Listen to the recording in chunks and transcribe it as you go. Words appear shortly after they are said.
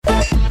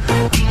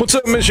What's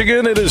up,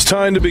 Michigan? It is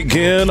time to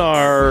begin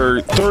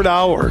our third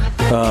hour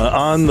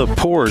on the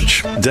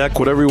porch, deck,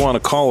 whatever you want to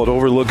call it,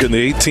 overlooking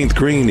the 18th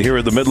green here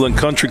at the Midland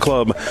Country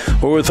Club.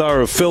 We're with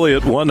our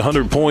affiliate,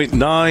 100.9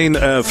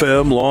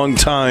 FM,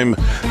 longtime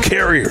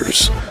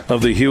carriers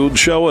of the huge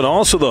show, and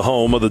also the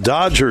home of the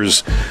Dodgers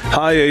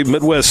High A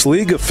Midwest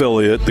League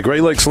affiliate, the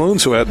Great Lakes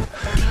Loons, who had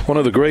one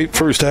of the great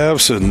first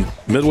halves in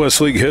Midwest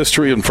League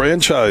history and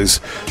franchise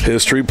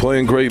history,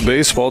 playing great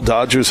baseball.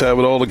 Dodgers have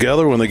it all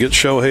together when they get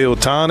Shohei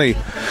Ohtani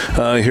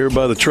here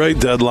by the trade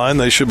deadline.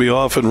 They should be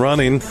off and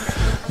running.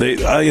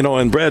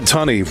 And Brad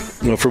Tunney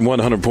from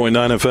 100.9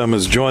 FM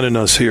is joining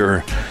us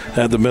here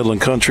at the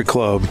Midland Country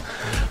Club.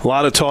 A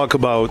lot of talk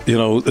about,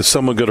 is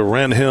someone going to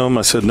rent him?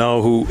 I said,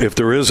 no, if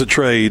there is a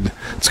trade,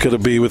 it's going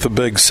to be with a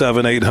big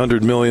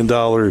 $700-800 million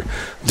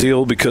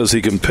deal, because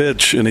he can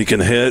pitch and he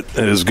can hit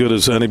as good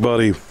as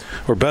anybody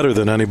or better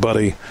than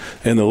anybody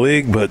in the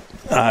league. But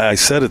I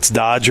said it's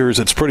Dodgers.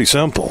 It's pretty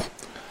simple.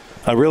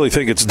 I really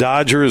think it's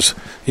Dodgers,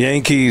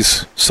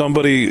 Yankees,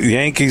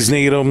 Yankees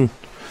need them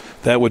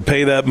that would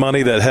pay that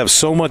money, that have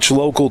so much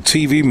local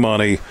TV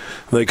money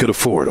they could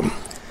afford them.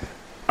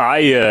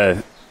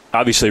 I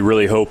obviously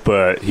really hope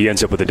he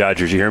ends up with the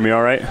Dodgers. You hear me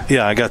all right?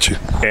 Yeah, I got you.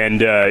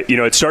 And,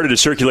 it started to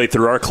circulate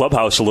through our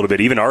clubhouse a little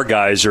bit. Even our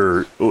guys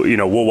we'll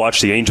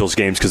watch the Angels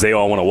games because they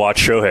all want to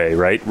watch Shohei,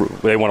 right?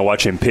 They want to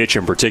watch him pitch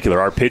in particular.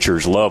 Our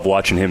pitchers love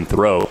watching him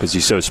throw because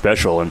he's so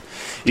special. And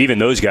even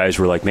those guys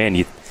were like, man,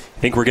 you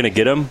think we're going to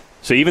get him?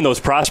 So even those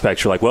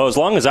prospects are like, well, as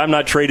long as I'm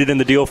not traded in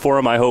the deal for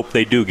him, I hope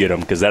they do get him,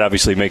 because that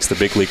obviously makes the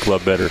big league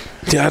club better.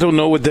 Yeah, I don't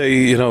know what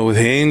they, with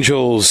the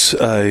Angels,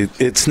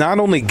 it's not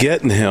only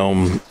getting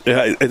him.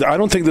 I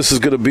don't think this is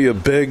going to be a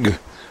big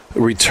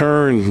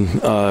return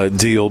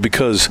deal,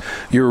 because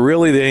you're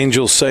really the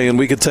Angels saying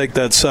we could take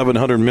that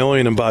 $700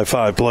 million and buy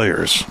 5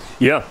 players.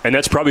 Yeah, and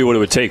that's probably what it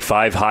would take.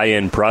 5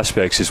 high-end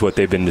prospects is what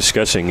they've been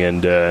discussing.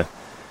 And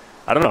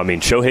I don't know. I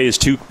mean, Shohei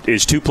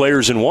is two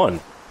players in one.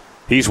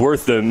 He's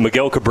worth the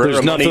Miguel Cabrera.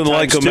 There's nothing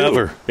like him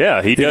ever.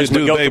 Yeah, he does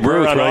Miguel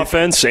Cabrera on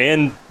offense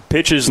and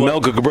pitches.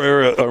 Miguel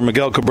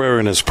Cabrera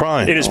in his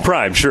prime. In his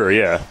prime, sure,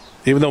 yeah.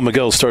 Even though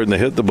Miguel's starting to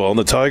hit the ball, and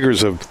the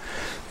Tigers have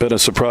been a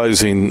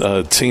surprising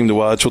team to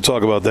watch. We'll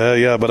talk about that,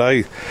 yeah.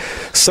 But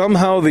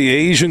somehow the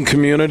Asian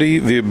community,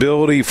 the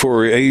ability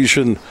for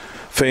Asian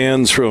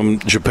fans from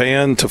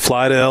Japan to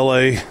fly to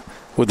L.A.,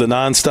 with the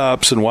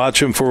nonstops and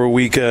watch him for a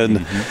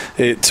weekend,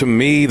 to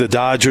me, the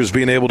Dodgers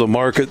being able to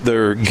market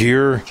their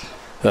gear.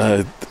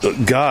 If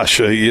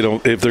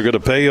they're going to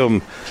pay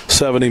them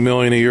 $70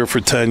 million a year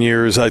for 10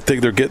 years, I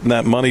think they're getting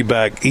that money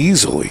back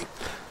easily.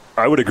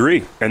 I would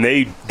agree. And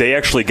they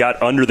actually got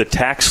under the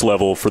tax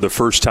level for the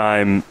first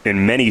time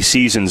in many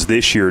seasons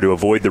this year to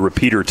avoid the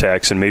repeater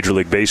tax in Major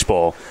League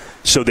Baseball,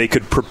 so they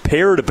could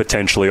prepare to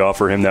potentially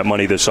offer him that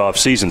money this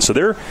offseason. So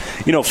they're,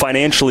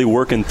 financially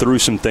working through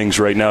some things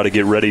right now to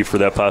get ready for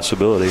that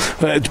possibility.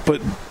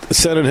 But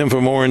sending him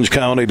from Orange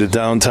County to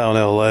downtown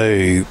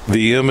L.A.,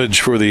 the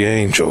image for the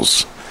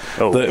Angels,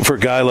 for a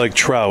guy like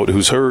Trout,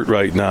 who's hurt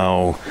right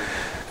now,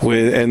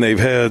 and they've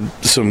had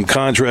some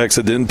contracts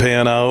that didn't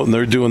pan out, and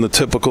they're doing the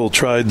typical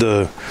tried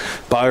to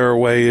buy our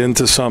way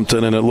into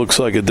something, and it looks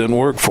like it didn't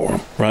work for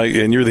them, right?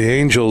 And you're the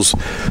Angels,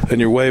 and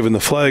you're waving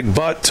the flag.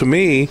 But to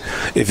me,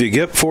 if you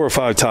get 4 or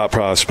 5 top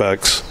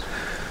prospects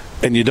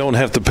and you don't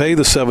have to pay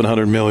the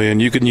 $700 million,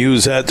 you can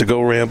use that to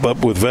go ramp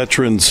up with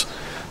veterans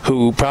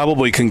who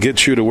probably can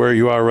get you to where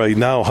you are right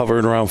now,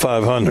 hovering around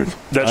 500.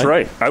 That's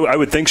right. I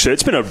would think so.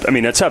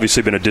 That's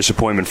obviously been a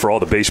disappointment for all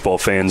the baseball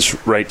fans,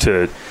 right,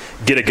 to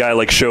get a guy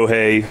like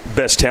Shohei,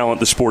 best talent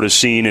the sport has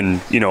seen in,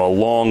 a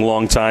long,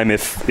 long time,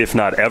 if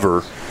not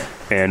ever,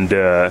 and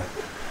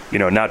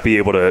not be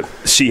able to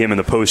see him in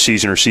the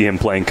postseason or see him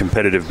playing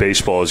competitive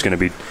baseball is going to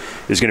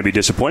be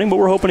disappointing. But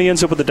we're hoping he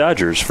ends up with the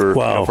Dodgers for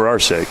our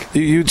sake.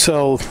 You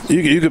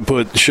could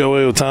put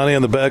Shohei Ohtani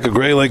on the back of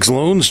Great Lakes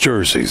Loons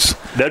jerseys.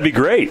 That'd be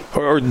great.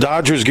 Or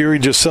Dodgers gear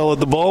just sell at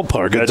the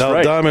ballpark at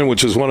Dow Diamond,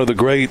 which is one of the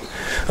great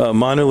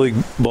minor league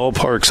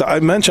ballparks.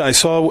 I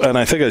saw, and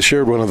I think I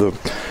shared one of the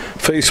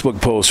Facebook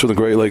posts for the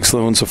Great Lakes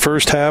Loons. The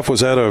first half,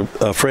 was that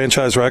a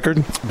franchise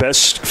record?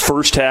 Best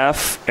first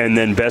half and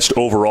then best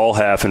overall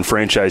half in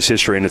franchise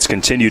history, and it's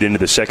continued into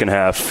the second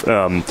half.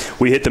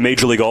 We hit the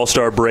Major League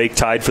All-Star break,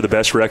 tied for the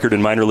best record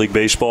in minor league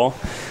baseball,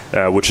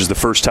 which is the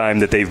first time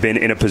that they've been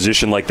in a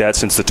position like that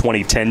since the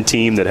 2010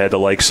 team that had the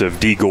likes of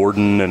D.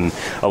 Gordon and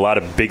a lot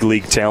of big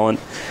league talent.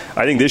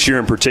 I think this year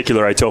in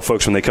particular, I tell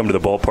folks when they come to the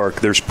ballpark,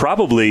 there's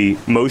probably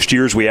most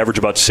years we average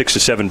about 6 to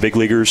 7 big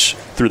leaguers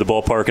through the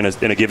ballpark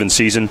in a given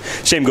season.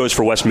 Same goes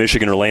for West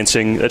Michigan or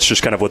Lansing. That's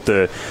just kind of what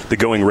the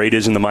going rate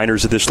is in the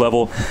minors at this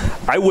level.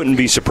 I wouldn't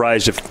be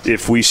surprised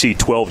if we see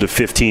 12 to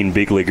 15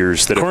 big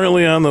leaguers that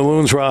currently on the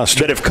Loons roster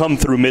that have come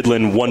through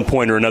Midland one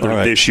point or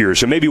another this year.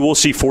 So maybe we'll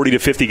see 40 to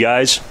 50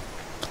 guys.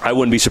 I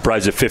wouldn't be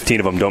surprised if 15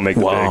 of them don't make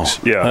the bigs.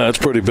 Yeah, that's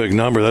a pretty big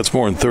number. That's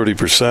more than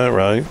 30%,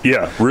 right?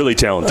 Yeah, really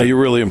talented. You're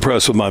really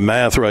impressed with my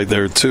math right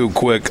there, too.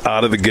 Quick,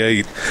 out of the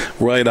gate,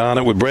 right on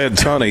it with Brad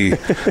Tunney,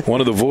 one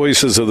of the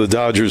voices of the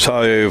Dodgers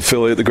High A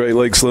affiliate, the Great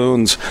Lakes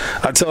Loons.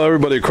 I tell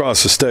everybody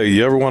across the state,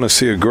 you ever want to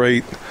see a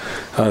great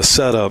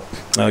setup,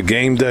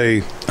 game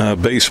day,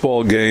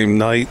 baseball game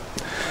night,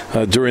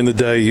 during the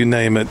day, you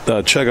name it,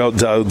 check out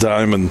Dow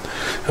Diamond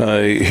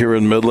here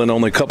in Midland.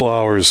 Only a couple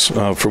hours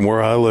from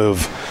where I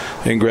live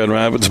in Grand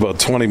Rapids, about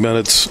 20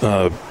 minutes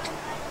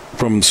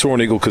from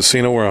Soaring Eagle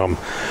Casino where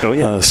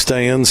I'm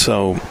staying.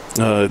 So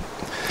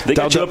they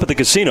got you up at the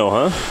casino,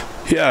 huh?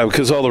 Yeah,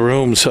 because all the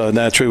rooms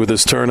naturally with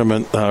this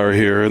tournament are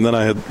here. And then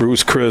I had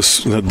Bruce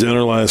Chris at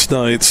dinner last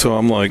night, so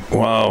I'm like,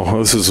 wow,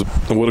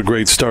 what a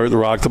great start. The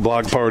Rock the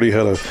Block party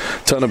had a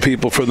ton of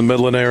people from the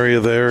Midland area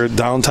there.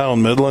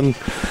 Downtown Midland,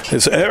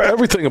 it's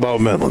everything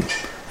about Midland.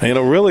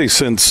 Really,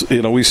 since,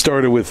 we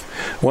started with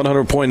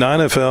 100.9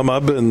 FM,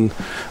 I've been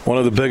one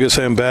of the biggest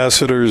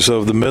ambassadors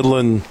of the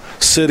Midland,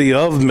 city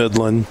of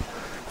Midland,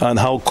 on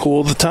how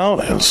cool the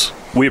town is.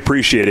 We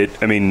appreciate it.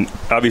 I mean,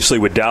 obviously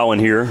with Dow in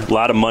here, a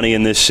lot of money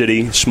in this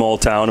city, small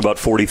town, about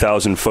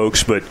 40,000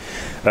 folks, but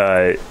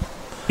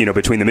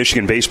between the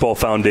Michigan Baseball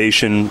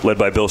Foundation, led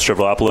by Bill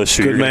Stavropoulos,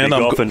 who good man,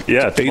 golfing,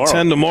 tomorrow.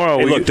 8:10 tomorrow.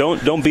 Hey, look,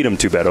 don't beat him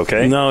too bad,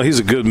 okay? No, he's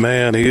a good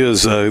man. He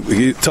is.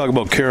 He talk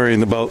about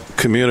caring about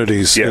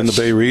communities in the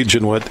Bay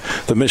region. What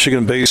the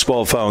Michigan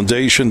Baseball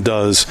Foundation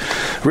does,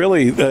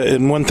 really,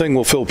 and one thing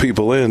will fill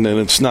people in, and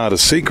it's not a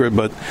secret,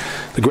 but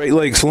the Great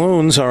Lakes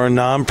Loons are a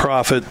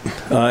nonprofit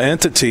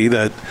entity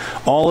that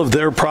all of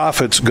their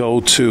profits go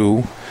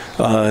to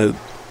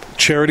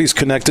charities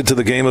connected to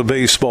the game of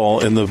baseball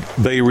in the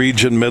Bay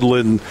region,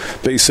 Midland,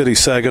 Bay City,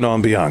 Saginaw,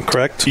 and beyond,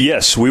 correct?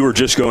 Yes. We were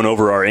just going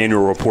over our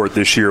annual report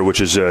this year, which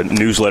is a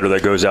newsletter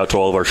that goes out to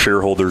all of our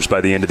shareholders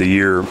by the end of the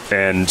year.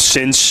 And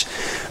since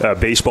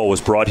baseball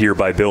was brought here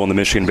by Bill and the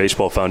Michigan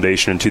Baseball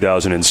Foundation in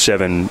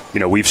 2007,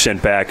 we've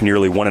sent back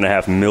nearly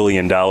 $1.5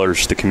 million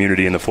to the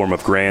community in the form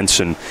of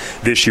grants. And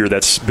this year,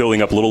 that's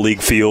building up Little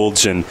League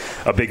fields. And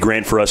a big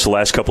grant for us the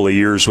last couple of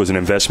years was an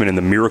investment in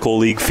the Miracle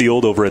League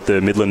field over at the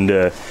Midland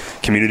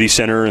Community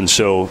Center, and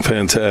so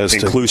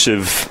fantastic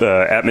inclusive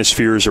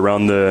atmospheres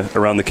around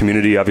the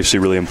community, obviously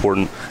really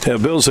important. Yeah,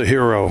 Bill's a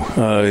hero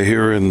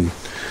here in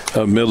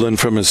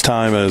Midland from his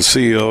time as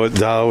CEO at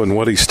Dow and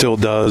what he still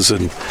does,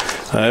 and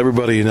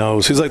everybody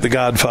knows he's like the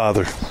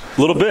Godfather.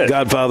 A little bit.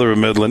 Godfather of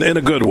Midland in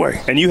a good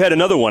way. And you had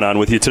another one on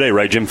with you today,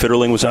 right? Jim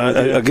Fitterling was on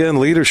with you?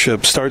 Again,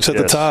 leadership starts at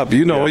the top.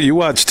 You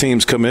watch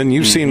teams come in.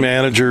 You've seen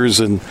managers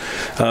and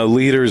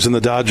leaders in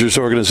the Dodgers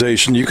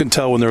organization. You can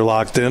tell when they're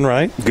locked in,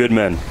 right? Good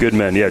men.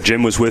 Yeah,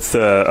 Jim was with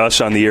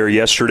us on the air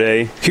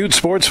yesterday. Huge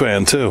sports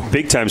fan, too.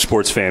 Big-time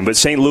sports fan, but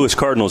St. Louis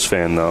Cardinals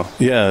fan, though.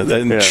 Yeah,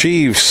 and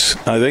Chiefs.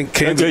 I think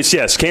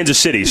Kansas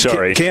City,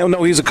 sorry.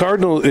 No, he's a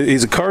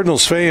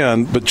Cardinals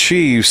fan, but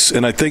Chiefs,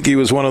 and I think he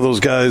was one of those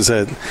guys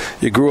that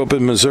you grew up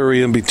in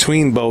Missouri in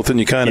between both, and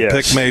you kind of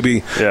pick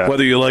maybe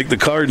whether you like the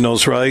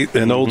Cardinals, right?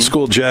 And old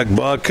school Jack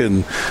Buck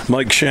and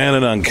Mike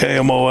Shannon on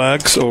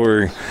KMOX,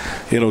 or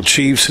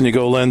Chiefs, and you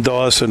go Len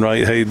Dawson,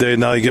 right? Hey,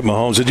 now you get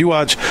Mahomes. Did you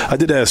watch? I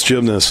did ask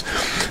Jim this.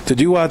 Did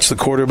you watch The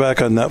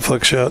Quarterback on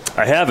Netflix yet?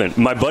 I haven't.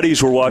 My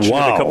buddies were watching it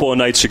a couple of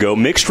nights ago.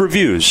 Mixed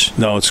reviews.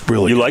 No, it's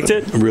really. You liked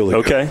it? Really?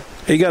 Okay.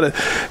 Good. You got to.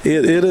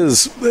 It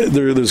is.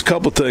 There's a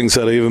couple things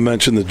that I even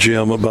mentioned to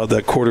Jim about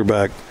that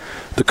quarterback,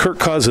 the Kirk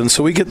Cousins.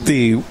 So we get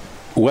the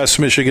West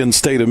Michigan,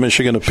 State of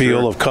Michigan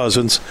appeal of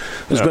Cousins.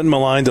 Who's been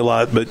maligned a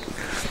lot, but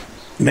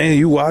man,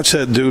 you watch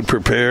that dude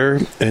prepare,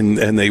 and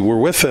they were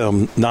with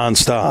him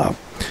nonstop,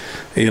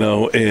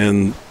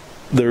 and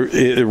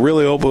it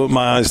really opened up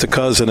my eyes to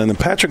Cousin. And then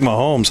Patrick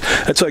Mahomes,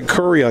 it's like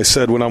Curry, I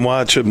said, when I'm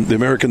watching the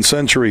American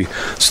Century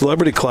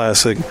Celebrity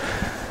Classic.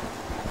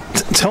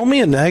 Tell me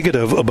a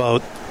negative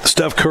about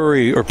Steph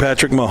Curry or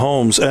Patrick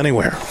Mahomes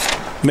anywhere.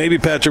 Maybe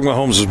Patrick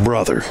Mahomes'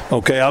 brother.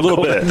 Okay, a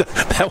little bit.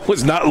 That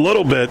was not a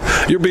little bit.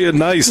 You're being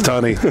nice,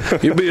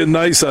 Tunney. You're being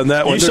nice on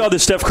that one. You saw the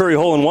Steph Curry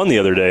hole-in-one the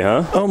other day,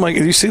 huh? Oh, my.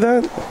 Did you see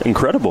that?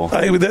 Incredible.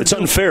 It's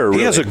unfair,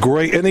 really. He has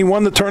and he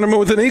won the tournament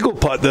with an eagle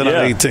putt then on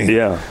 18.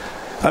 Yeah.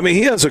 I mean,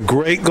 he has a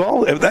great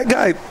goal. That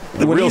guy,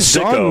 when real he's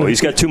sicko. done, he's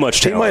got too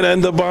much talent. He might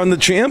end up on the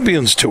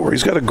Champions Tour.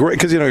 He's got a great,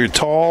 because you're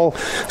tall,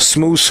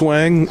 smooth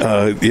swing.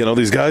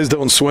 These guys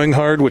don't swing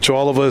hard, which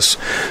all of us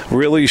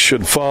really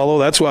should follow.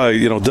 That's why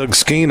Doug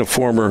Skeen, a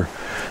former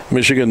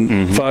Michigan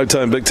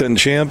 5-time Big Ten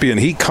champion,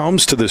 he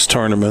comes to this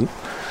tournament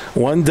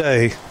one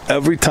day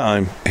every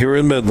time here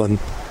in Midland.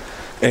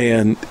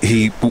 And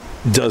he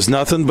does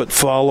nothing but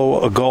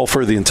follow a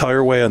golfer the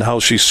entire way on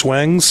how she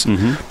swings,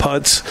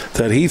 putts,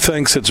 that he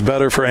thinks it's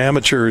better for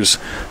amateurs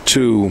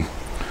to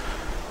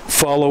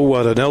follow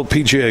what an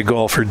LPGA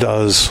golfer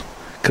does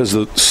because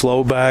the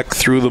slow back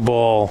through the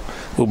ball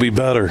will be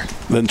better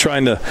than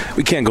trying to.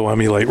 We can't go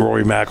emulate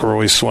Rory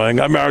McIlroy's swing.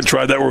 I remember I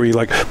tried that where he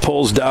like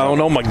pulls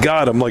down. Oh my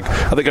God! I'm like,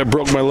 I think I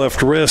broke my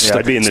left wrist. Yeah,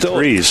 I'd be in the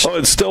trees. Oh,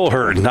 it's still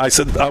hurting. I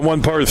said, I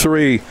won par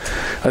 3.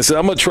 I said,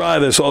 I'm gonna try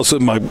this. All of a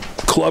sudden, my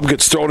club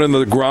gets thrown into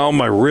the ground.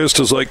 My wrist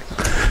is like,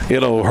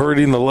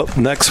 hurting the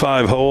next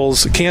 5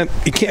 holes. You can't.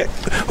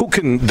 Who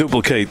can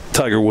duplicate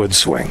Tiger Woods'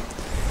 swing?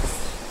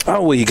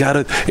 Oh, well, you got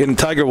it. And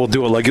Tiger will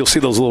do it. Like, you'll see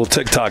those little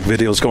TikTok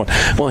videos going,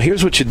 well,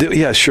 here's what you do.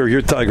 Yeah, sure,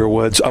 you're Tiger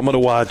Woods. I'm going to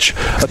watch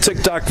a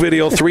TikTok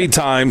video 3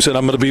 times, and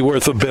I'm going to be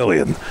worth $1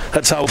 billion.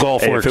 That's how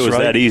golf works, right? If it was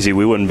that easy,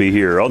 we wouldn't be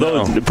here.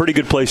 Although it's a pretty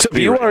good place to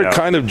be you right are now.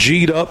 Kind of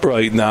G'd up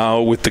right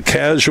now with the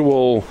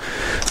casual,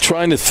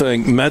 trying to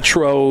think,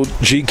 Metro,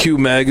 GQ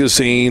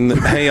Magazine,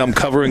 hey, I'm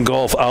covering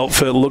golf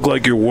outfit, look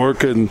like you're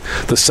working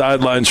the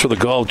sidelines for the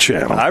Golf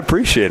Channel. I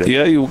appreciate it.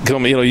 Yeah, you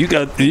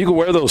can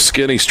wear those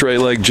skinny straight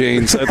leg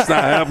jeans. That's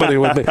not happening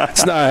with me.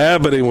 It's not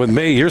happening with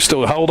me. You're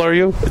still, how old are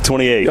you?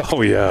 28.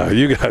 Oh yeah,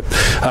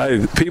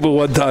 people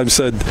one time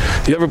said,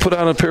 you ever put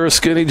on a pair of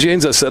skinny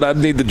jeans? I said I'd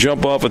need to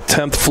jump off a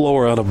 10th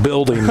floor on a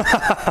building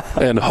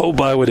and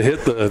hope I would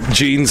hit the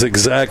jeans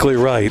exactly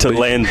right to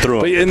land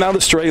through them. But now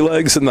the straight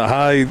legs and the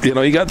high,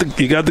 you got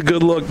the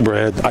good look,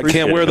 Brad. I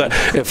can't wear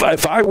that.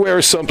 If I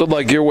wear something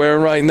like you're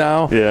wearing right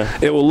now,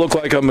 it will look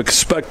like I'm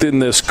expecting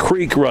this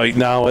creek right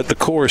now at the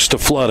course to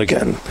flood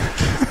again.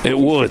 It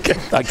would.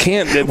 I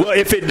can't. Well,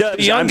 if it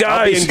does, young guys,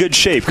 I'll be in good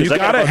shape. You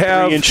got to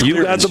have.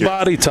 You got the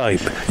body type.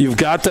 You've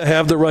got to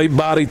have the right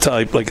body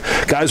type. Like,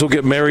 guys will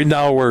get married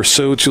now, wear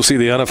suits. You'll see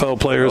the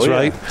NFL players,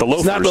 right? The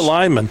loafers. It's not the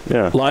linemen.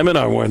 Yeah. Linemen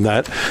aren't wearing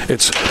that.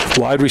 It's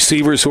wide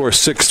receivers who are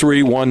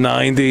 6'3",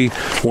 190,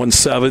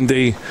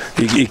 170.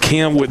 You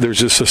can't. There's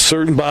just a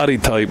certain body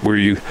type where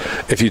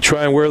if you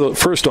try and wear the.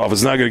 First off,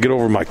 it's not going to get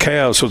over my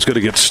calves, so it's going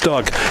to get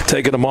stuck.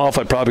 Taking them off,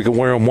 I probably can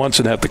wear them once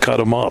and have to cut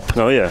them up.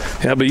 Oh yeah.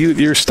 Yeah, but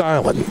you're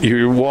styling.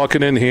 You're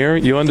walking in here.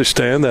 You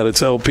understand that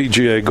it's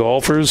LPGA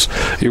golfers.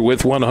 You're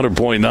with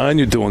 100.9.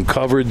 You're doing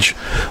coverage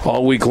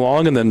all week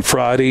long, and then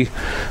Friday,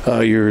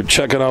 you're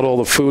checking out all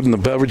the food and the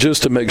beverages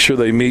to make sure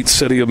they meet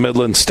City of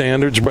Midland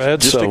standards, Brad.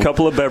 Just a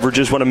couple of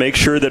beverages. Want to make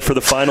sure that for the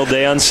final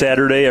day on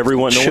Saturday,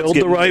 everyone knows chilled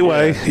the right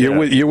way.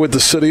 You're with the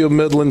City of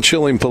Midland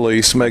chilling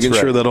police, making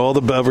sure that all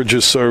the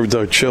beverages served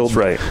are chilled.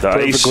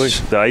 That's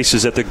right. The ice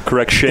is at the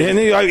correct shape.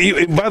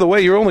 And by the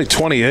way, you're only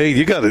 28.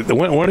 You got it.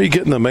 When are you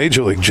getting the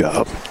major league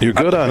job? You're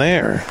good on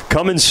air.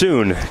 Coming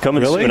soon.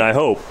 Soon, I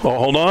hope. Oh,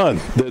 hold on.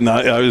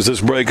 Is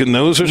this breaking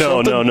news or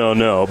something?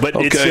 No. But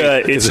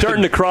it's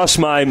starting to cross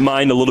my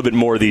mind a little bit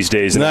more these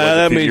days.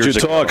 That means you're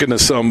talking to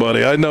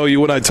somebody. I know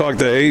you when I talk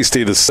to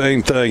Hasty, the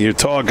same thing. You're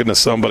talking to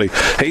somebody.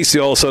 Hasty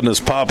all of a sudden is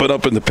popping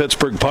up in the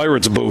Pittsburgh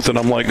Pirates booth, and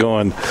I'm like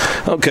going,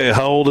 okay,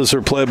 how old is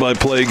her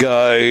play-by-play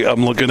guy?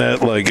 I'm looking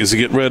at, like, is he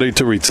getting ready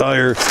to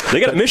retire? They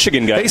got a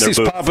Michigan guy Hasty's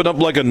in their booth. Popping up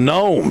like a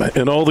gnome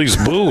in all these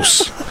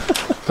booths.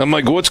 I'm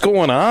like, what's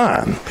going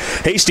on?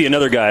 Hasty,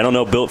 another guy. I don't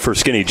know, built for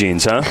skinny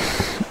jeans, huh?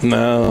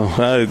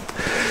 No.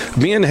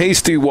 Me and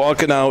Hasty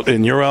walking out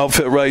in your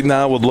outfit right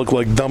now would look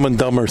like Dumb and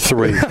Dumber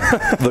 3,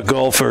 the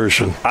golf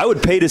version. I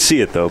would pay to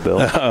see it, though, Bill.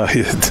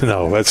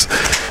 No,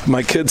 that's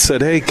my kid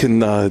said, hey, can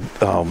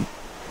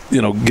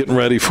getting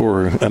ready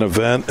for an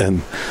event,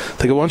 and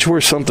they go, why don't you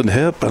wear something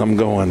hip? And I'm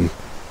going,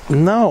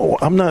 no,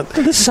 I'm not.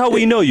 This is how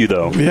we know you,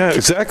 though. Yeah,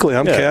 exactly.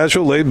 I'm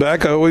casual, laid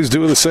back. I always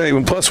do the same.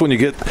 And plus, when you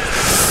get,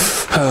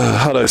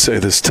 how do I say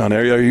this,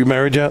 Tunney? Are you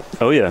married yet?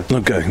 Oh, yeah.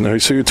 Okay. No,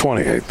 so you're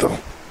 28, though.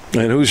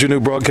 And who's your new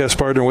broadcast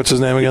partner? What's his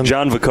name again?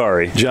 John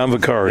Vicari. John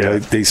Vicari. Yeah.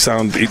 He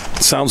sounds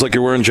like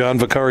you're wearing John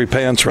Vicari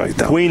pants right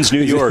now. Queens,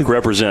 New York,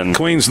 representing.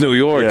 Queens, New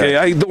York. Yeah. Hey,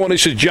 how you doing?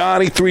 This is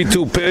Johnny,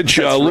 3-2 pitch,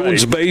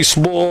 Loons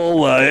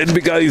baseball, I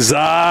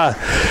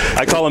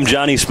call him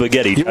Johnny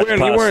Spaghetti. You're wearing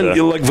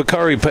like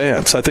Vicari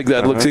pants. I think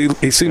that looks.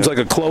 He seems like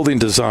a clothing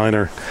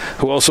designer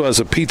who also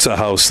has a pizza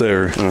house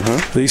there.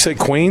 Did he say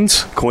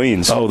Queens?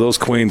 Queens. Oh, those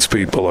Queens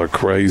people are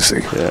crazy.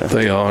 Yeah.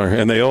 They are,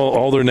 and they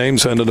all their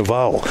names end in a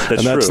vowel.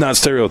 That's true. Not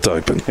stereotyping.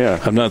 Yeah.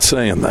 I'm not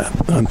saying that.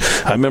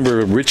 I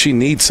remember Richie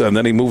Neitz, and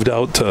then he moved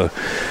out to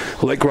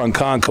Lake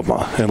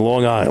Ronkonkoma in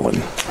Long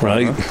Island,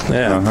 right?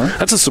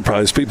 That's a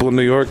surprise. People in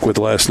New York with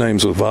last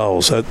names with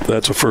vowels.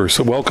 That's a first.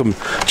 So welcome,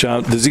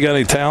 John. Does he got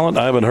any talent?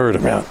 I haven't heard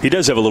him yet. He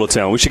does have a little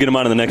talent. We should get him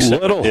on in the next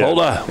Little, hold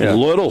on. Yeah.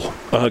 Little.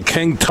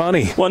 King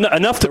Tunney. Well,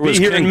 enough to be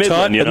here in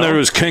Midland, And there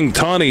was King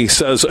Tunney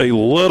says a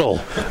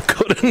little.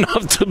 Good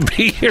enough to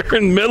be here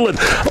in Midland.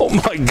 Oh,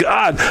 my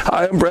God.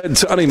 Hi, I'm Brad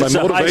Tunney. My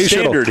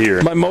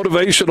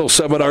motivational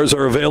seminars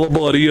are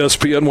available at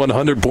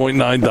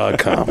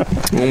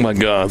ESPN100.9.com. Oh, my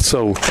God.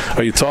 So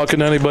are you talking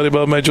to anybody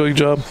about Major League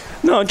job?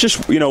 No,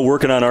 just,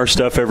 working on our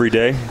stuff every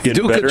day. You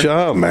do a good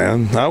job,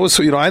 man.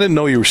 I didn't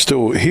know you were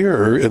still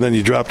here, and then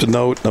you dropped a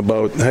note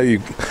about, hey,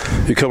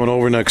 you coming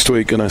over next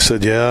week, and I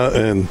said, yeah,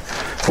 and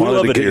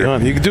wanted to get you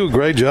on. You do a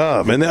great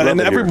job. And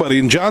everybody,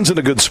 and John's in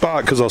a good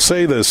spot, because I'll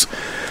say this.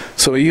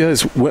 So you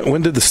guys,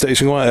 when did the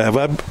station go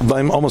on?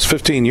 I'm almost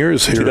 15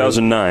 years here.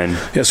 2009.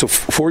 Yeah, so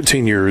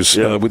 14 years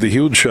with the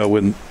huge show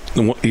when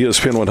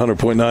ESPN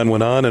 100.9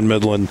 went on in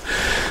Midland.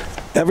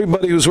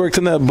 everybody who's worked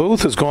in that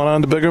booth has gone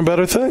on to bigger and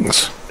better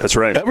things. That's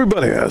right.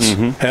 Everybody has,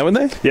 haven't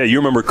they? Yeah, you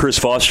remember Chris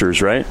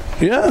Foster's, right?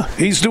 Yeah,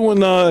 he's doing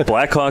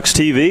Blackhawks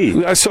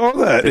TV. I saw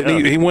that, Yeah.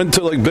 and he went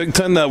to like Big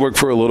Ten Network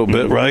for a little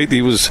bit, right?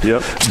 He was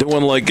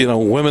doing like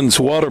women's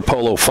water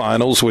polo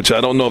finals, which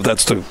I don't know if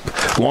that's the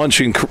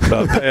launching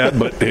pad,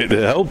 but it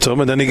helped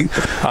him. And then he,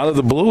 out of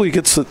the blue, he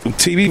gets the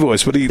TV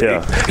voice. But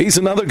he's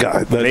another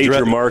guy. That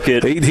Major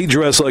market. He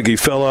dressed like he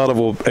fell out of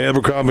a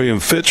Abercrombie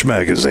and Fitch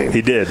magazine.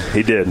 He did.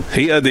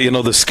 He had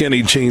the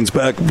skinny jeans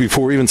back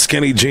before even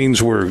skinny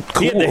jeans were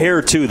cool. He had the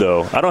hair too,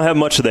 though. I don't have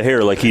much of the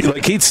hair like he did.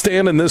 Like he'd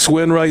stand in this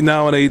wind right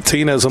now in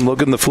 18 as I'm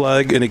looking at the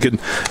flag, and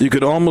you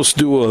could almost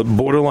do a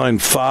borderline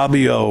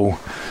Fabio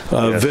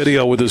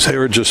video with his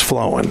hair just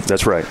flowing.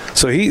 That's right.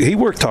 So he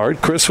worked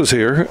hard. Chris was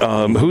here.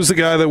 Who's the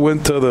guy that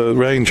went to the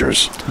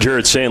Rangers?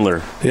 Jared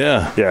Sandler.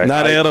 Yeah.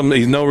 Not Adam.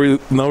 He's no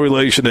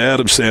relation to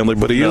Adam Sandler,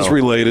 but he is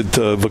related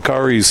to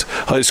Vicari's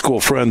high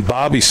school friend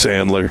Bobby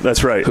Sandler.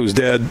 That's right. Whose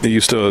dad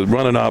used to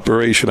run an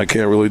operation I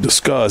can't really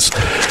discuss,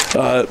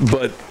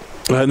 but.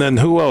 And then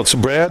who else?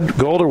 Brad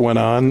Golder went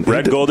on.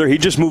 Brad Golder, he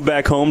just moved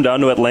back home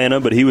down to Atlanta,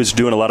 but he was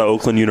doing a lot of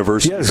Oakland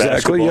University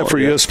exactly. basketball. For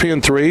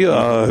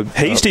ESPN3.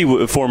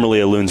 Hasty,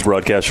 formerly a Loons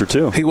broadcaster,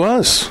 too. He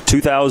was.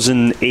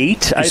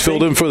 2008, He's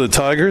filled in for the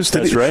Tigers.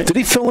 That's right. Did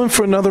he fill in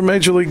for another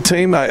major league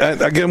team?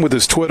 Again, with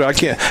his Twitter, I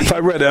can't. If I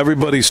read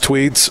everybody's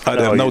tweets, I'd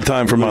have no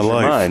time for my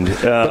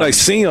life. But I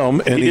see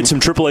him. And he did some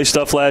AAA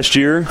stuff last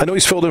year. I know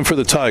he's filled in for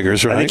the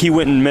Tigers, right? I think he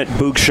went and met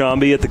Boog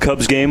Shambi at the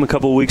Cubs game a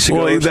couple of weeks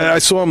ago. Well, I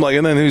saw him,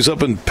 and then he was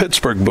up in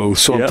Pittsburgh booth,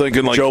 so I'm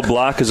thinking, Joe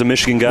Block is a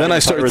Michigan guy. Then I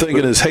started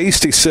thinking, is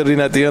Hasty sitting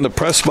at the end of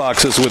press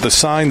boxes with a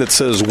sign that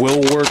says, "We'll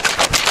work,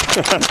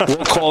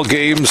 we'll call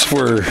games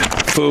for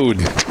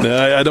food"?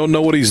 I don't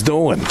know what he's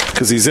doing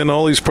because he's in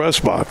all these press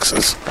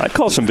boxes. I'd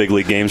call some big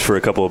league games for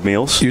a couple of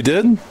meals. You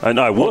did?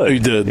 I would. You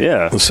did?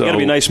 Yeah. So, got to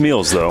be nice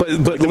meals, though.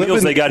 But the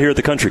meals they got here at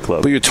the country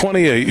club. But you're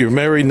 28. You're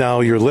married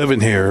now. You're living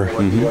here,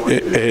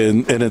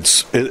 and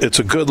it's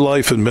a good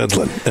life in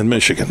Midland, in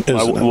Michigan,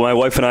 isn't it? My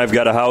wife and I have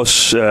got a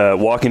house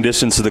walking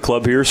distance to the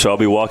club here, so I'll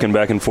be walking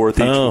back and forth.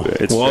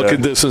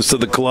 Walking distance to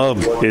the club.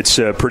 It's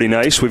pretty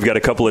nice. We've got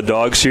a couple of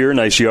dogs here.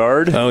 Nice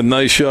yard. Oh,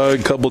 nice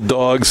yard. Couple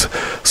dogs.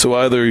 So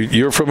either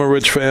you're from a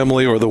rich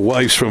family or the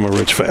wife's from a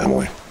rich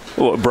family.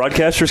 Well,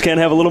 broadcasters can't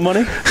have a little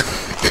money?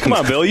 Come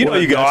on, Bill. You know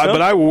you got some.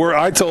 But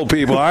I told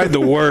people I had to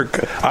work.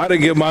 I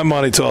didn't get my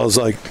money till I was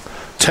like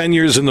 10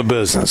 years in the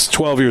business,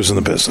 12 years in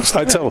the business.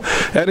 I tell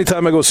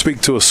anytime I go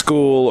speak to a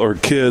school or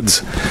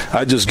kids,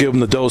 I just give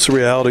them the dose of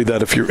reality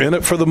that if you're in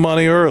it for the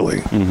money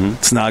early,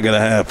 it's not going to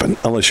happen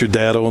unless your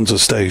dad owns a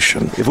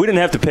station. If we didn't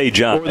have to pay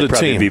John, I'd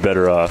probably be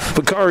better off.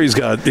 Vicari's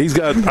got.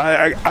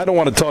 I don't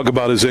want to talk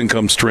about his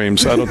income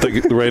streams. I don't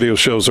think the radio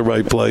show's the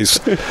right place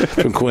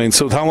from Queens.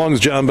 So how long has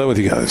John been with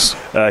you guys?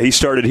 He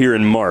started here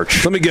in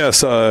March. Let me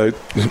guess.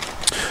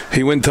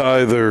 He went to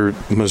either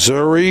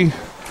Missouri,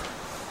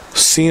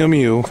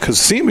 CMU, because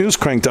CMU's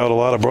cranked out a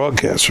lot of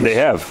broadcasters. They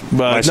have,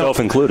 myself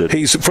included.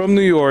 He's from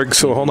New York,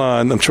 so hold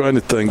on. I'm trying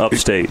to think.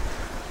 Upstate.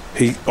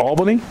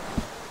 Albany?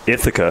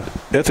 Ithaca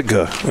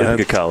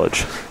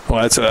College.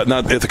 Well, that's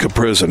not Ithaca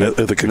Prison,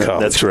 Ithaca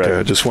College. That's right.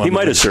 Okay, he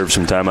might have served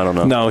some time. I don't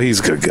know. No, he's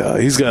a good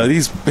guy.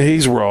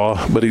 He's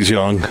raw, but he's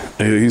young.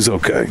 He's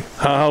okay.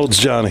 How old's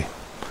Johnny?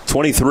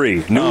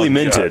 23, newly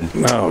minted.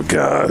 Oh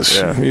gosh,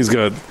 yeah.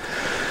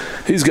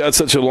 He's got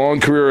such a long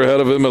career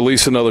ahead of him, at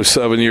least another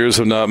 7 years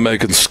of not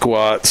making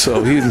squat.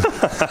 So he.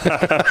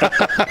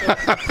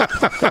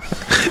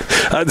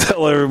 I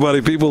tell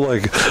everybody, people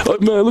like, oh,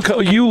 man, look how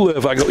you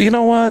live. I go, you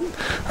know what?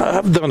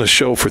 I've done a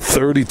show for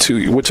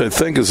 32, which I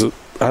think is,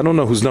 I don't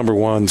know who's number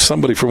one.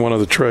 Somebody from one of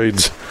the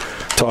trades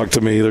talked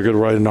to me. They're going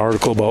to write an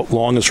article about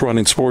longest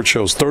running sports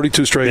shows,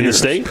 32 straight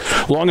years. In the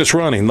state? Longest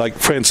running. Like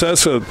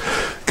Francesa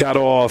got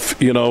off,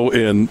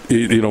 and,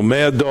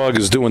 Mad Dog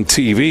is doing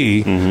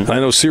TV. I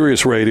know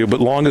Sirius Radio,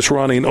 but longest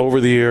running over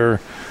the air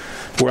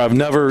where I've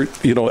never,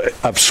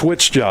 I've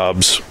switched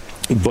jobs,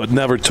 but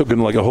never taken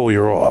like a whole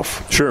year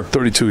off. Sure.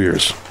 32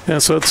 years. Yeah,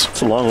 so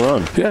it's a long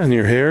run. Yeah, and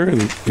you're here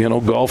and,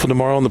 golfing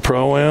tomorrow on the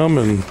Pro-Am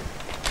and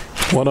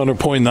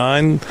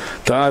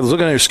 100.9. I was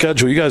looking at your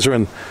schedule. You guys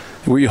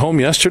were you home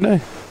yesterday?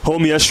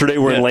 Home yesterday.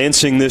 We're in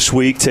Lansing this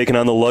week, taking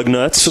on the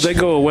Lugnuts. So they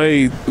go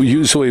away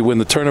usually when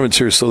the tournament's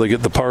here, so they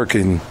get the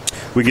parking.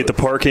 We get the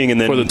parking, and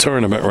then for the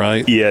tournament,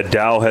 right? Yeah,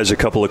 Dow has a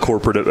couple of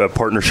corporate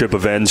partnership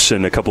events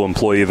and a couple of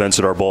employee events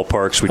at our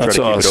ballparks. We try to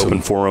keep it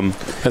open for them.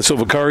 And so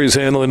Vicari's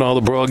handling all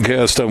the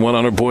broadcast on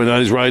 100.9.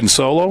 He's riding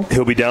solo.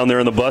 He'll be down there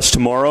on the bus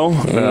tomorrow,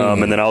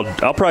 and then I'll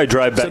probably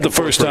drive back. Is that the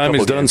first time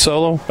he's done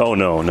solo? Oh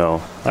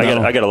no.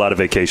 I got a lot of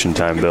vacation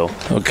time, Bill.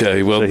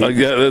 Okay, well,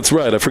 yeah, that's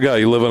right. I forgot.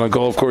 You live on a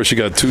golf course. You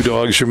got 2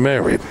 dogs. You're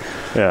married.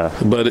 Yeah,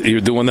 but you're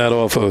doing that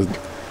off a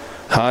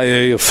high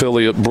A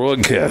affiliate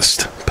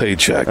broadcast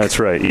paycheck. That's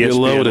right.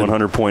 ESPN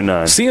 100.9.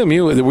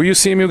 CMU. Were you a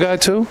CMU guy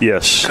too?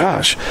 Yes.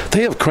 Gosh,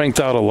 they have cranked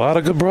out a lot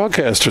of good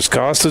broadcasters.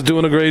 Costa's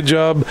doing a great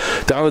job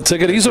down the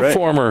ticket. He's a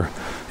former,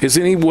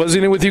 Wasn't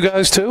he with you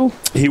guys too?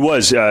 He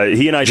was.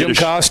 He and I Jim did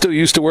Costa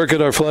used to work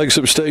at our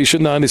flagship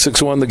station,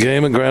 96.1 The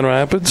Game in Grand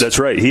Rapids. That's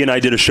right. He and I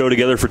did a show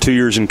together for 2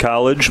 years in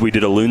college. We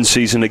did a Loon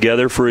season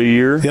together for a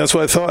year. Yeah, that's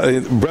what I thought.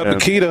 Brett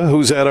Makita,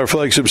 who's at our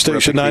flagship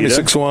station,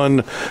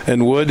 96.1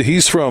 and Wood,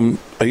 he's a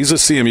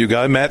CMU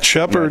guy. Matt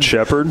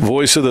Shepard,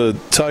 voice of the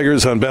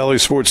Tigers on Bally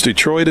Sports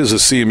Detroit, is a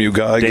CMU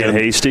guy. Dan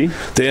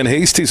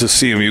Hasty's a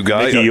CMU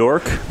guy.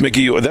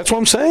 Mickey York. That's what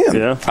I'm saying.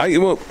 Yeah.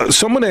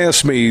 Someone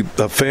asked me,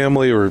 a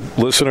family or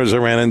listeners I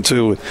ran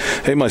into,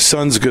 hey, my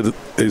son's good.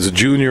 He's a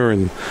junior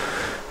in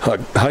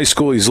high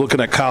school. He's looking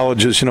at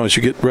colleges, as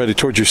you get ready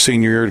towards your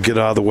senior year to get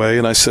out of the way.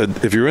 And I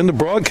said, if you're into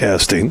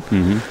broadcasting,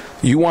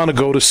 you want to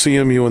go to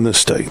CMU in this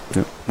state.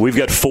 Yeah. We've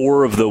got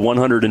 4 of the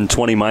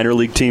 120 minor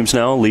league teams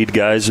now, lead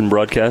guys in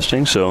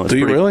broadcasting. So Do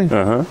you really?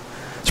 Uh-huh.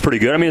 It's pretty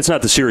good. I mean, it's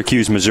not the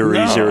Syracuse,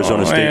 Missouri's,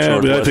 Arizona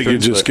State, but I think you're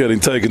just getting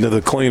taken to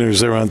the cleaners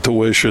there on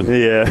tuition.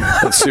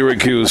 Yeah. At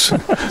Syracuse,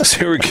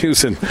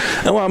 and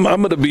I'm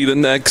going to be the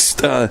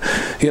next. I'm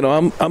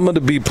going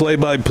to be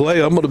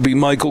play-by-play. I'm going to be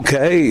Michael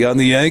Kay on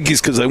the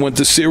Yankees because I went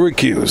to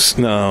Syracuse.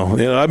 No,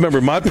 I remember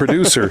my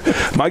producer.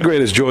 My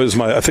greatest joy is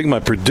I think my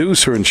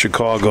producer in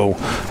Chicago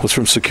was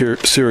from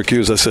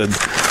Syracuse. I said,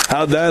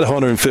 how'd that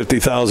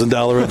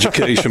 $150,000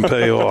 education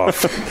pay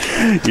off?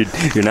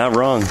 You're not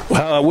wrong.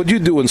 What'd you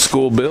do in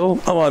school,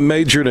 Bill? I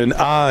majored in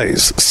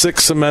eyes,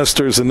 6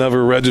 semesters and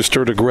never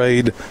registered a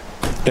grade,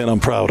 and I'm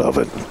proud of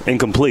it.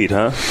 Incomplete,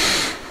 huh?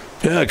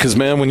 Yeah, because,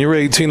 man, when you're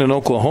 18 in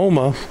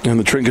Oklahoma, and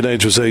the drinking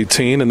age was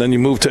 18, and then you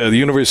move to the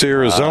University of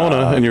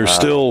Arizona, and you're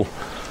still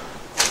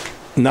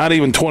not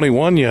even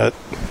 21 yet,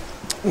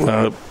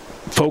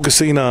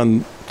 focusing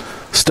on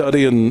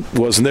studying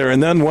wasn't there.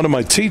 And then one of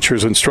my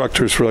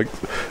instructors for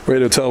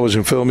radio,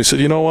 television, film, he said,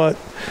 you know what?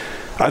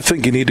 I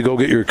think you need to go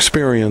get your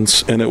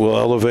experience, and it will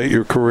elevate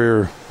your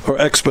career or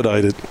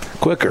expedite it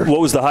quicker. What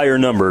was the higher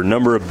number?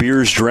 Number of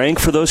beers drank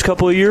for those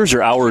couple of years,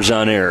 or hours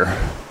on air?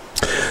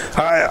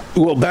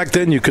 Well, back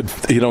then you could,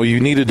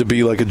 you needed to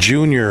be like a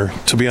junior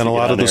to be on a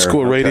lot of the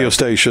school radio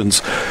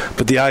stations.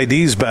 But the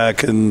ID's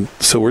back, and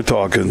so we're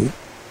talking,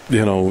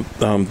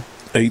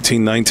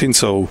 18, 19,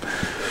 so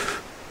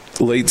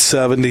late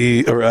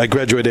 70, or I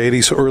graduated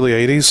 80, so early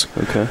 80s.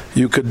 Okay.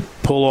 You could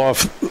pull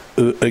off,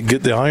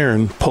 get the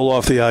iron, pull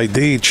off the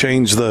ID,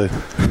 change the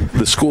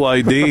school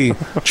ID,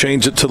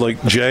 change it to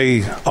like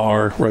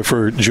JR, right,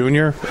 for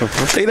junior.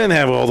 They didn't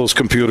have all those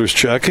computers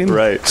checking.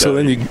 Right. So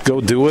then you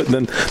go do it,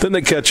 and then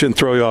they catch you and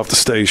throw you off the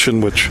station,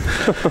 which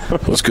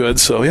was good.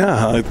 So,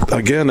 yeah,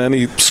 again,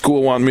 any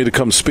school wanting me to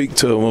come speak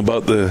to them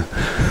about the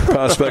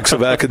prospects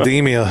of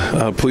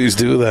academia, please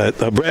do that.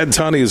 Brad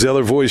Tunney is the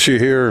other voice you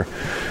hear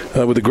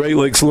with the Great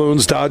Lakes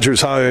Loons,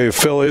 Dodgers High A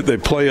affiliate. They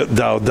play at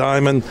Dow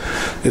Diamond.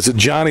 Is it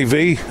Johnny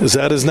V? Is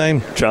that his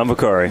name? John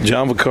Vicari.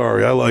 John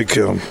Vicari. I like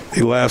him.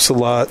 He laughs a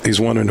lot. He's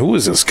wondering, who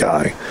is this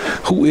guy?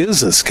 Who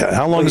is this guy?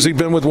 How long has he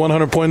been with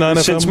 100.9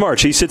 FM? Since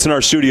March. He sits in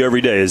our studio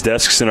every day. His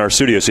desk's in our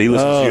studio, so he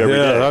listens to you every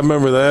day. I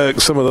remember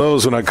that. Some of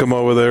those when I come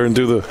over there and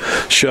do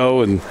the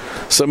show, and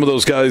some of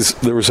those guys,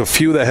 there was a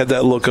few that had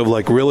that look of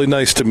like, really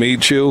nice to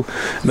meet you,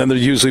 and then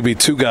there'd usually be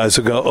 2 guys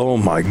who go, oh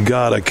my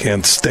God, I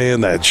can't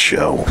stand that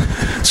show.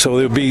 So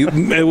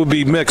it would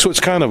be mixed,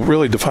 which kind of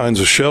really defines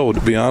a show,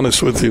 to be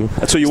honest with you.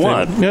 That's what you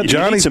want. Yeah,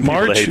 Johnny some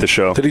March, people to hate the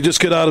show. Did he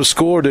just get out of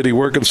school, or did he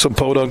work in some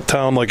podunk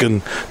town like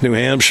in New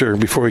Hampshire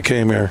before he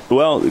came here?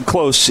 Well,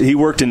 close. He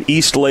worked in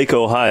East Lake,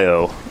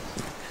 Ohio.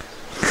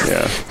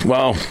 Yeah.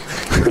 Wow.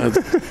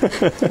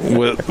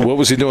 What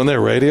was he doing there?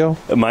 Radio?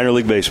 Minor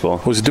league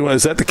baseball. Was he doing?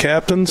 Is that the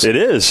Captains? It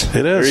is.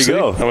 It is. There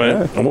you go.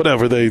 I mean,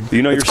 whatever it's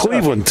your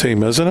Cleveland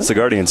team, isn't it? It's the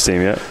Guardians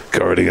team, yeah.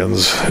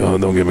 Guardians. Oh,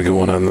 don't get me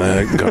going on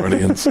that.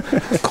 Guardians.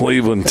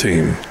 Cleveland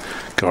team.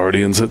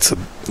 Guardians.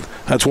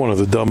 That's one of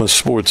the dumbest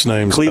sports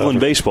names. Cleveland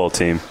ever. baseball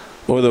team.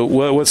 Or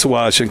what's the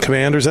Washington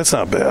Commanders? That's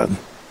not bad.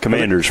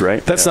 Commanders,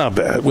 right? That's not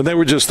bad. When they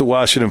were just the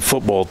Washington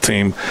football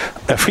team,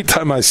 every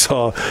time I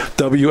saw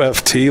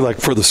WFT, like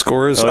for the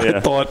scores, I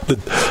thought that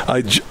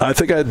I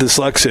think I had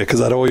dyslexia because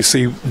I'd always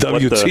see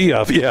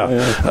WTF.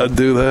 Yeah, I'd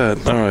do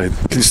that. All right.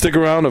 Can you stick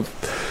around a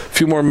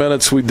few more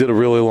minutes? We did a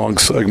really long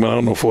segment. I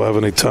don't know if we'll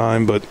have any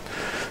time, but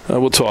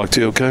we'll talk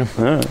to you, okay?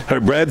 All right.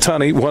 Brad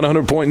Tunney,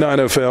 100.9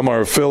 FM,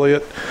 our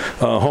affiliate,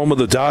 home of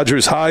the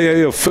Dodgers High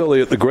A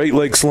affiliate, the Great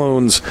Lakes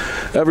Loons.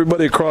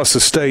 Everybody across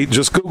the state,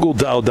 just Google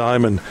Dow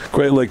Diamond,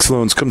 Great Lakes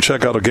Loons. Come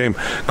check out a game.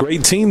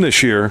 Great team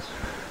this year.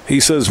 He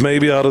says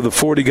maybe out of the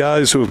 40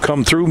 guys who have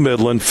come through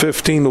Midland,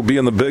 15 will be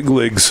in the big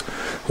leagues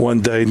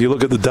one day. And you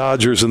look at the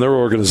Dodgers and their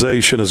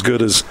organization as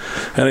good as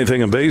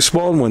anything in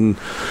baseball. And when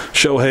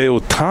Shohei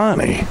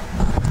Ohtani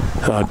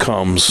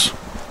comes,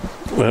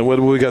 what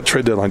do we got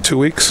trade deadline? 2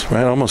 weeks,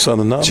 right? Almost on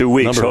the number. 2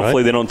 weeks. Hopefully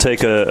right? They don't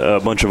take a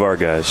bunch of our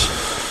guys.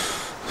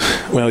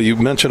 Well, you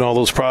mentioned all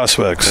those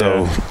prospects,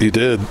 so you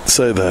did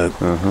say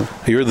that.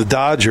 You're the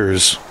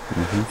Dodgers.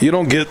 You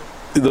don't get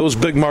 – those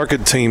big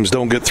market teams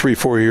don't get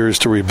 3-4 years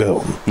to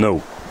rebuild. No.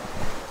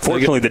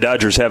 Fortunately, the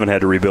Dodgers haven't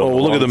had to rebuild. Oh,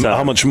 look at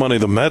how much money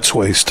the Mets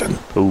wasting.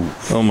 Ooh.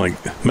 Oh, my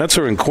 – Mets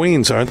are in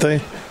Queens, aren't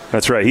they?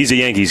 That's right. He's a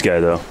Yankees guy,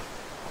 though.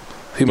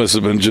 He must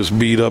have been just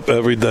beat up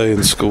every day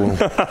in school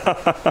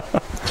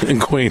in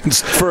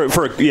Queens. For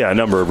a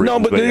number of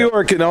reasons. No, but New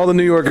York, and all the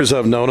New Yorkers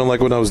I've known him,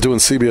 like when I was doing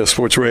CBS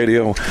Sports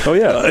Radio. Oh,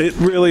 yeah. It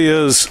really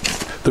is.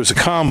 There's a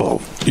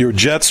combo. You're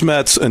Jets,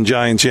 Mets, and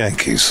Giants,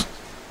 Yankees.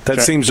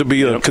 That seems to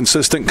be a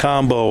consistent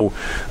combo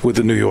with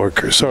the New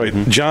Yorkers. All right,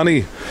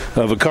 Johnny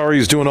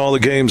Vicari's doing all the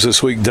games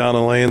this week down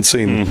in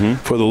Lansing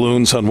for the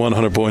Loons on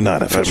 100.9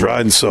 FM,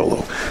 riding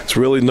solo. He's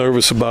really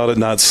nervous about it,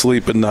 not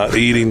sleeping, not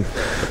eating.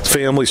 His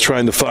family's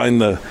trying to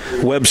find the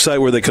website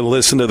where they can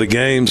listen to the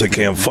games. They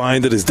can't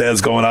find it. His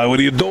dad's going, what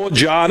are you doing,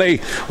 Johnny?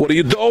 What are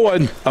you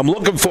doing? I'm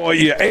looking for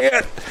you.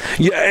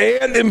 Your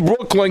aunt in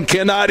Brooklyn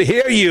cannot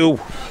hear you.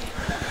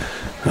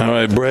 All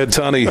right, Brad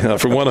Tunney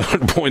from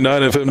 100.9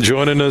 FM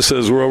joining us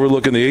as we're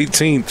overlooking the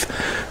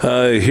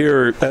 18th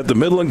here at the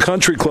Midland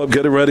Country Club,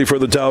 getting ready for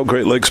the Dow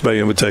Great Lakes Bay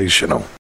Invitational.